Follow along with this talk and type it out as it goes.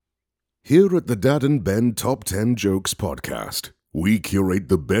Here at the Dad and Ben Top 10 Jokes podcast, we curate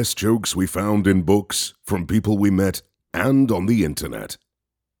the best jokes we found in books, from people we met, and on the internet.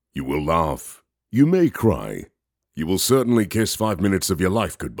 You will laugh. You may cry. You will certainly kiss 5 minutes of your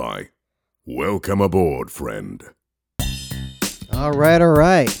life goodbye. Welcome aboard, friend. All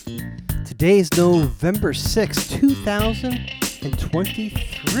right. Today's November 6th,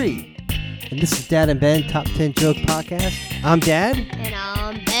 2023. And this is Dad and Ben Top 10 Joke Podcast. I'm Dad. And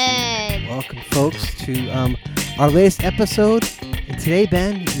I'm Ben. Welcome, folks, to our latest episode. And today,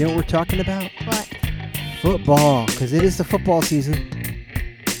 Ben, you know what we're talking about? What? Football, because it is the football season.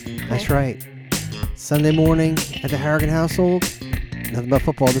 That's right. Sunday morning at the Harrigan household. Nothing but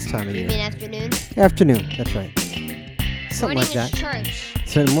football this time of You year. mean afternoon? Afternoon, that's right. Something Morning like that. is church.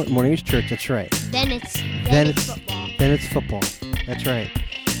 So morning is church, that's right. Then it's football. Then it's football. That's right.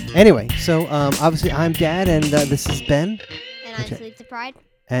 Anyway, so obviously I'm Dad, and this is Ben. And I'm sleep deprived.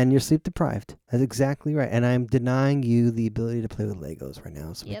 And you're sleep deprived. That's exactly right. And I'm denying you the ability to play with Legos right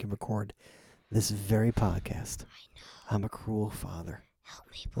now so we can record this very podcast. I know. I'm a cruel father. Help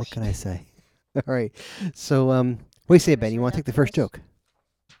me, please. What can I say? All right. So, what do you say, Ben? You want to take the first joke?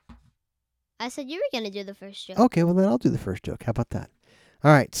 I said you were going to do the first joke. Okay, well, then I'll do the first joke. How about that?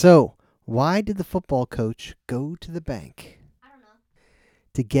 All right. So, why did the football coach go to the bank? I don't know.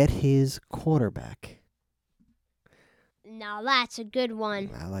 To get his quarterback. Now that's a good one.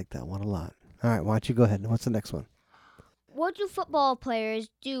 I like that one a lot. All right, why don't you go ahead? What's the next one? What do football players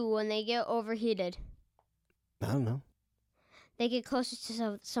do when they get overheated? I don't know. They get closer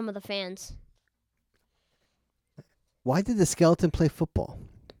to some of the fans. Why did the skeleton play football?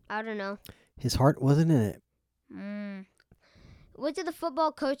 I don't know. His heart wasn't in it. What did the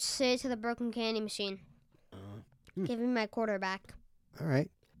football coach say to the broken candy machine? Give me my quarterback. All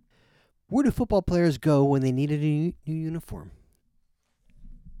right. Where do football players go when they need a new uniform?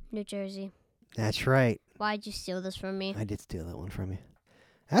 New Jersey. That's right. Why'd you steal this from me? I did steal that one from you.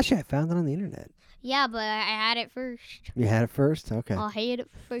 Actually, I found it on the internet. Yeah, but I had it first. You had it first? Okay. I'll hate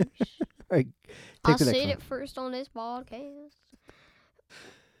it first. All right. I'll the next say one. it first on this podcast.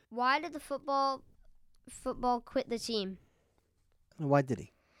 Why did the football quit the team? Why did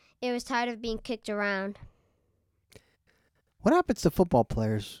he? It was tired of being kicked around. What happens to football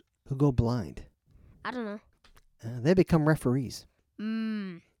players who go blind? I don't know. They become referees.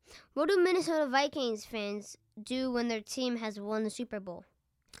 What do Minnesota Vikings fans do when their team has won the Super Bowl?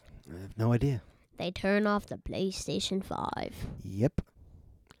 I have no idea. They turn off the PlayStation 5. Yep.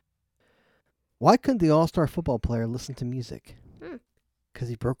 Why couldn't the all-star football player listen to music? Because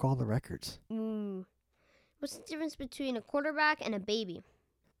he broke all the records. What's the difference between a quarterback and a baby?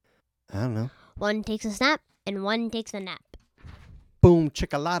 I don't know. One takes a snap and one takes a nap. Boom,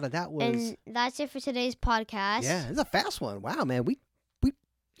 chickalata. That was... And that's it for today's podcast. Yeah, it's a fast one. Wow, man. We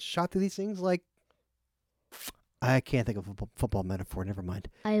shot through these things like... I can't think of a football metaphor. Never mind.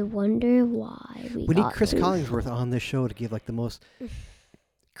 I wonder why we need Chris Collingsworth on this show to give like the most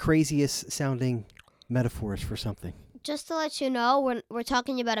craziest sounding metaphors for something. Just to let you know, we're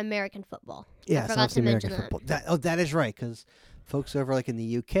talking about American football. Yeah, I forgot to American mention football. That is right, because folks over like in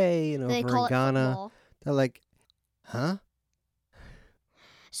the UK and they over call in it Ghana, football. they're like, huh?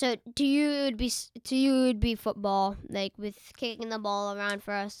 So to you it'd be football, like with kicking the ball around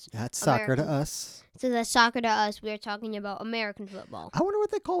for us. That's soccer to American. us. So that's soccer to us. We're talking about American football. I wonder what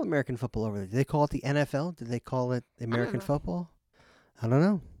they call American football over there. Do they call it the NFL? Did they call it American know. football? I don't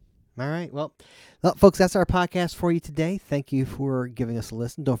know. All right. Well, folks, that's our podcast for you today. Thank you for giving us a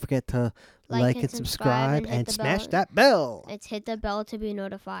listen. Don't forget to like and subscribe and smash that bell. It's hit the bell to be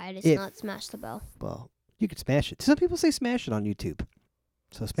notified. It's not smash the bell. Well, you could smash it. Some people say smash it on YouTube.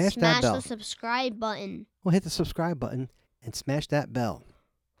 So smash that bell. Smash the subscribe button. Well, hit the subscribe button and smash that bell.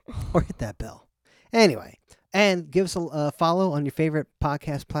 Or hit that bell. Anyway, and give us a follow on your favorite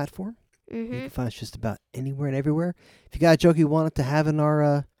podcast platform. You can find us just about anywhere and everywhere. If you got a joke you wanted to have in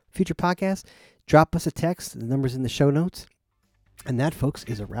our future podcast, drop us a text. The number's in the show notes. And that, folks,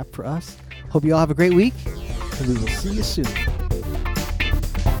 is a wrap for us. Hope you all have a great week, and we will see you soon.